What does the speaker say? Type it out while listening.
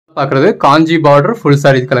பார்க்குறது காஞ்சி border full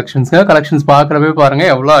sari கலெக்ஷன்ஸுங்க. Collections பார்க்குறவே பாருங்கள்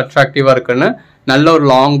எவ்வளோ அட்ராக்டிவாக இருக்குன்னு. நல்ல ஒரு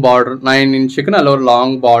லாங் பார்டர் 9 இன்ச்சுக்கு நல்ல ஒரு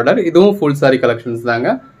லாங் பார்டர். இதுவும் ஃபுல் சாரீ கலெக்ஷன்ஸ் தாங்க.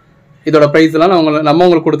 இதோட ப்ரைஸ்லாம் நம்ம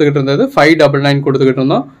உங்களுக்கு கொடுத்துக்கிட்டு இருந்தது 599 கொடுத்துக்கிட்டு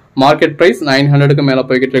இருந்தோம். மார்க்கெட் ப்ரைஸ் 900க்கு மேலே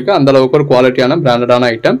போய்கிட்டு இருக்கு. அந்த அளவுக்கு ஒரு குவாலிட்டியான பிராண்டடான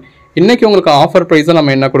ஐட்டம். இன்னைக்கு உங்களுக்கு ஆஃபர் ப்ரைஸை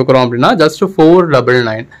நம்ம என்ன கொடுக்குறோம் அப்படின்னா ஜஸ்ட்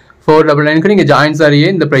 499க்கு நீங்கள் ஜாயின் சாரியே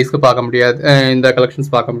இந்த ப்ரைஸ்க்கு பார்க்க முடியாது, இந்த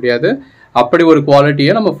கலெக்ஷன்ஸ் பார்க்க முடியாது. அப்படி ஒரு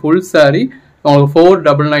குவாலிட்டியை நம்ம ஃபுல் சாரீ உங்களுக்கு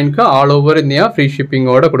 499க்கு ஆல் ஓவர் இந்தியா ஃப்ரீ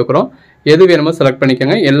ஷிப்பிங்கோட கொடுக்குறோம். எது வேணுமோ செலக்ட்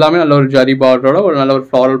பண்ணிக்கோங்க. எல்லாமே நல்ல ஒரு ஜரி பார்டரோட ஒரு நல்ல ஒரு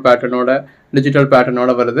ஃப்ளாரல் பேட்டர்னோட டிஜிட்டல்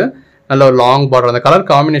பேட்டர்னோட வருது. நல்ல ஒரு லாங் பார்டர். அந்த கலர்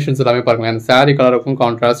காம்பினேஷன்ஸ் எல்லாமே பாருங்க. அந்த சாரீ கலருக்கும்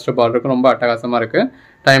கான்ட்ராஸ்ட் பார்டருக்கும் ரொம்ப அட்டகாசமாக இருக்குது.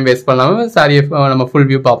 டைம் வேஸ்ட் பண்ணாமல் சாரியை நம்ம ஃபுல்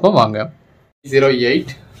வியூ பார்ப்போம் வாங்க.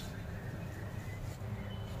 08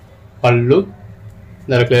 பல்லு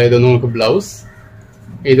இந்த இடத்துல. இது வந்து உங்களுக்கு பிளவுஸ்,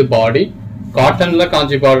 இது பாடி. காட்டன்ல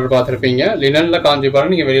காஞ்சி பார்டர் பார்த்துருப்பீங்க. லினன்ல காஞ்சி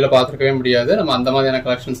பார்டர் நீங்க வெளியில பார்த்துருக்கவே முடியாது. நம்ம அந்த மாதிரியான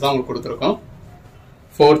கலெக்ஷன்ஸ் தான் உங்களுக்கு கொடுத்துருக்கோம்.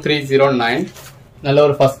 4309 நல்ல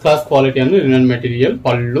ஒரு ஃபர்ஸ்ட் கிளாஸ் குவாலிட்டியான லினன் மெட்டீரியல்.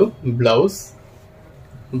 பல்லு, பிளவுஸ்,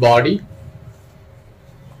 பாடி.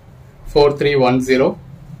 4310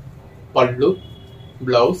 பல்லு,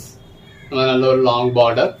 பிளவுஸ், நல்ல ஒரு லாங்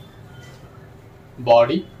பார்டர்,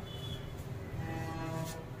 பாடி.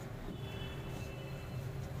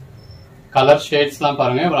 கலர் ஷேட்ஸ்லாம்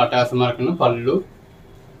பாருங்க இவ்வளவு அட்டகாசமா இருக்குன்னு. பல்லு,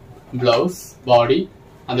 பிளவுஸ், பாடி.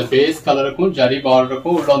 அந்த பேஸ் கலருக்கும் ஜரி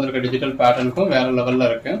பார்டருக்கும் உள்ள வந்திருக்க டிஜிட்டல் பேட்டர்னுக்கும் வேற லெவல்ல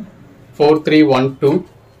இருக்கு. 4312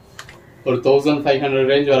 ஒரு 1500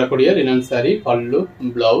 ரேஞ்ச் வரக்கூடிய லினன் சாரி. பல்லு,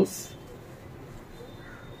 பிளவுஸ்,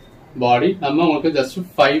 பாடி. நம்ம உங்களுக்கு just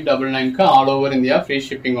 599க்கு all over India free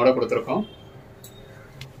ஷிப்பிங்கோட கொடுத்துருக்கோம்.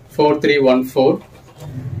 4314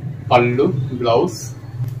 பல்லு, பிளவுஸ்,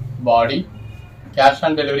 பாடி. கேஷ்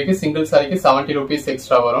ஆன் டெலிவரிக்கு சிங்கிள் சாரிக்கு 70 rupees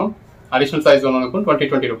எக்ஸ்ட்ரா வரும். அடிஷனல் சைஸ் ஒன்றுக்கும்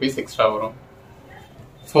 20 rupees எக்ஸ்ட்ரா வரும்.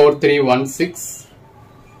 4316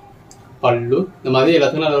 பல்லு. இந்த மாதிரி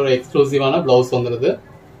எல்லாத்துக்கும் நல்ல ஒரு எக்ஸ்க்ளூசிவான பிளவுஸ் வந்துருது.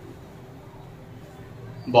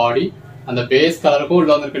 பாடி. அந்த பேஸ் கலருக்கும்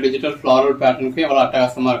உள்ள வந்திருக்க டிஜிட்டல் ஃபிளாரல் பேட்டர்னுக்கும் எவ்வளவு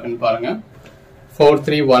அட்டகாசமா இருக்குன்னு பாருங்க.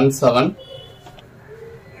 4317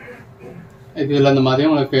 இதுல இந்த மாதிரி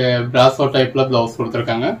உங்களுக்கு பிராசோ டைப்ல பிளவுஸ்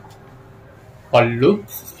கொடுத்துருக்காங்க. பல்லு,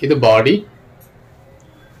 இது பாடி.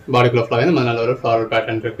 பாடிக்குள்ள ஃபிளார் இந்த மாதிரி நல்ல ஒரு ஃபிளாரல்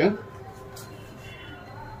பேட்டர்ன் இருக்கு.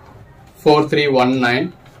 4319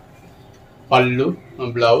 பல்லு,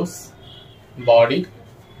 பிளவுஸ், பாடி.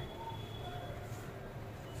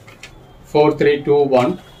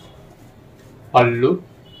 4321 பல்லு,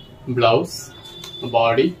 பிளவுஸ்,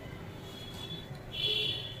 பாடி.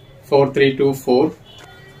 4324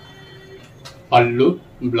 பல்லு,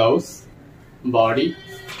 பிளவுஸ், பாடி.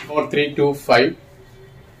 4325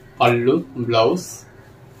 பல்லு, பிளவுஸ்,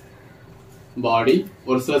 பாடி.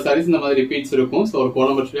 ஒரு சில சாரீஸ் இந்த மாதிரி ரிப்பீட்ஸ் இருக்கும். ஸோ ஒரு கோட்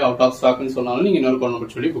நம்பர் சொல்லி அவுட் ஆஃப் ஸ்டாக்னு சொன்னாலும் நீங்க இன்னொரு கோட்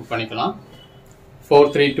நம்பர் சொல்லி புக் பண்ணிக்கலாம்.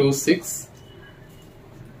 4326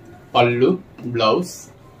 பல்லு, பிளவுஸ்,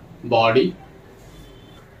 பாடி.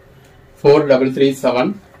 4337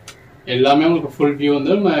 எல்லாமே உங்களுக்கு ஃபுல் வியூ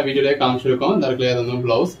வந்து நம்ம வீடியோலயே காமிச்சிருக்கோம். இந்த இடத்துல அது வந்து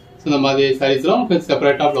பிளவுஸ். ஸோ இந்த மாதிரி சாரீஸ்லாம் உங்களுக்கு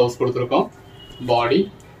செப்பரேட்டா பிளவுஸ் கொடுத்துருக்கோம். பாடி.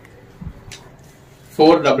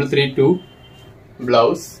 4332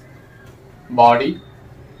 பிளவுஸ், பாடி.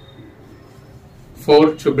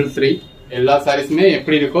 4333 எல்லா சாரீஸுமே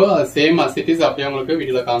எப்படி இருக்கோ அது சேம் அஸ் இட் இஸ் அப்படியே உங்களுக்கு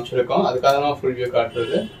வீடியோல காமிச்சிருக்கோம். அதுக்காக தான் ஃபுல் வியூ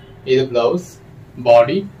காட்டுறது. இது பிளவுஸ்,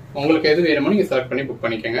 பாடி. உங்களுக்கு எது வேணுமோ நீங்க செலக்ட் பண்ணி புக்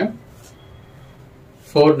பண்ணிக்கோங்க.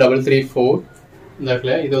 4334 இந்த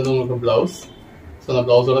இடத்துல இது வந்து உங்களுக்கு பிளவுஸ். ஸோ அந்த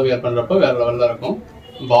பிளவுஸோட வேர் பண்றப்ப வேற லெவல்ல இருக்கும்.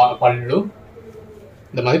 பல்லு.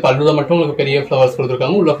 இந்த மாதிரி பல்லுல மட்டும் உங்களுக்கு பெரிய ஃபிளவர்ஸ்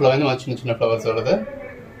கொடுத்துருக்காங்க. உள்ள ஃபிளவர் இந்த மாதிரி சின்ன சின்ன ஃபிளவர்ஸ் வருது.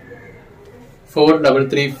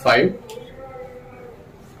 4335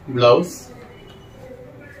 பிளவுஸ்,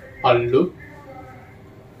 பல்லு,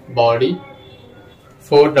 பாடி.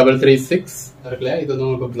 4336 இருக்குல்ல இது வந்து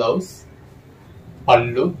உங்களுக்கு பிளவுஸ்,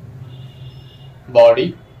 பல்லு, பாடி.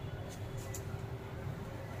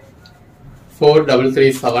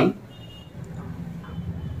 4337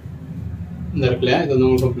 இந்த இருக்குல்ல இது வந்து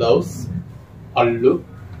உங்களுக்கு பிளவுஸ், பல்லு.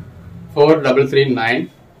 4339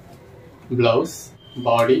 பிளவுஸ்,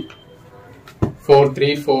 பாடி.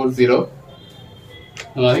 4340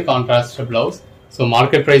 இந்த மாதிரி contrast blouse. So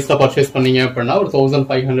market ப்ரைஸ்ல purchase பண்ணீங்க அப்படின்னா ஒரு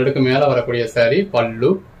 1500க்கு மேல வரக்கூடிய சாரி. பல்லு,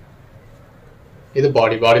 இது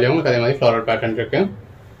பாடி. பாடியில உங்களுக்கு அதே மாதிரி ஃபிளாரல் பேட்டர்ன் இருக்கு.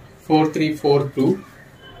 4342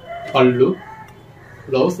 பல்லு,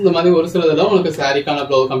 பிளவுஸ். இந்த மாதிரி ஒரு சில இதெல்லாம் உங்களுக்கு சாரிக்கான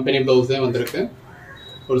பிளவுஸ் கம்பெனி பிளவுஸே வந்திருக்கு.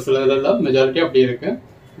 ஒரு சில இதெல்லாம் மெஜாரிட்டி அப்படி இருக்கு.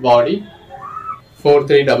 பாடி.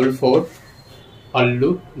 4344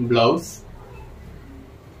 பல்லு, பிளவுஸ்,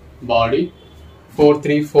 பாடி.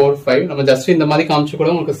 4345 நம்ம ஜஸ்ட் இந்த மாதிரி காமிச்சு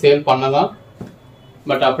கூட உங்களுக்கு சேல் பண்ணலாம்.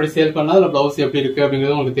 பட் அப்படி சேல் பண்ணா அதுல பிளவுஸ் எப்படி இருக்கு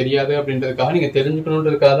அப்படிங்கிறது உங்களுக்கு தெரியாது. அப்படின்றதுக்காக நீங்க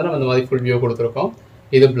தெரிஞ்சுக்கணுன்றதுக்காக தான் நம்ம இந்த மாதிரி ஃபுல் வியூ கொடுத்துருக்கோம்.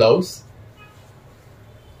 இது பிளவுஸ்.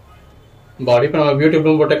 பாடி இப்போ நம்ம பியூட்டி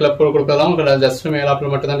ப்ளூம் போட்ட கிளப் கொடுக்கறதா உங்களுக்கு ஜஸ்ட்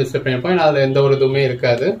மேலாப்பில் மட்டும் தான் டிஸ்பிளே பண்ணியிருப்போம். ஏன்னா அதில் எந்த ஒரு இதுவுமே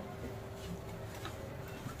இருக்காது.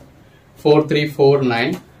 4349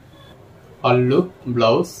 பல்லு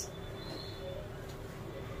பிளவுஸ்.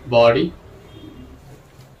 பாடி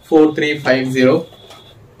 4350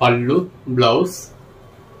 pallu blouse.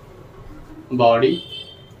 Body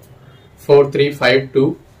 4352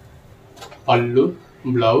 pallu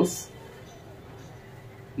blouse.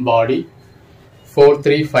 Body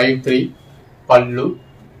 4353 pallu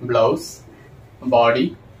blouse. Body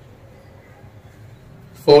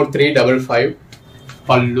 4355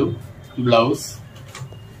 pallu blouse.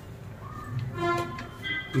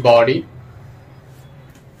 Body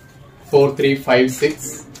 4356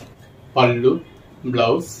 pallu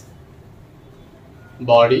blouse.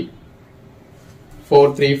 Body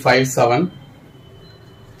 4357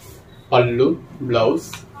 pallu blouse.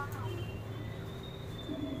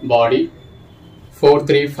 Body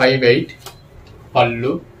 4358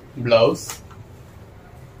 pallu blouse.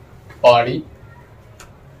 Body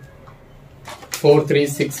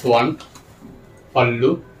 4361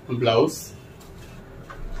 pallu blouse.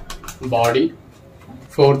 Body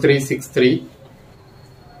 4363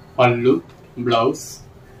 pallu blouse.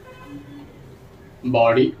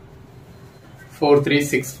 Body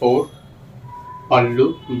 4364 pallu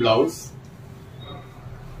blouse.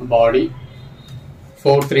 Body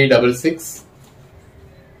 4366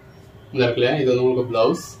 இந்த இருக்குல்ல இது வந்து உங்களுக்கு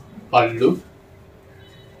blouse pallu.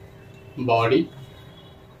 Body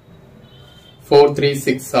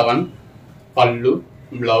 4367 pallu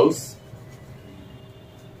blouse.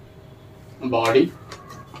 Body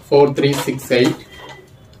 4368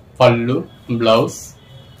 pallu blouse.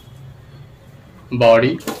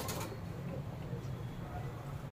 Body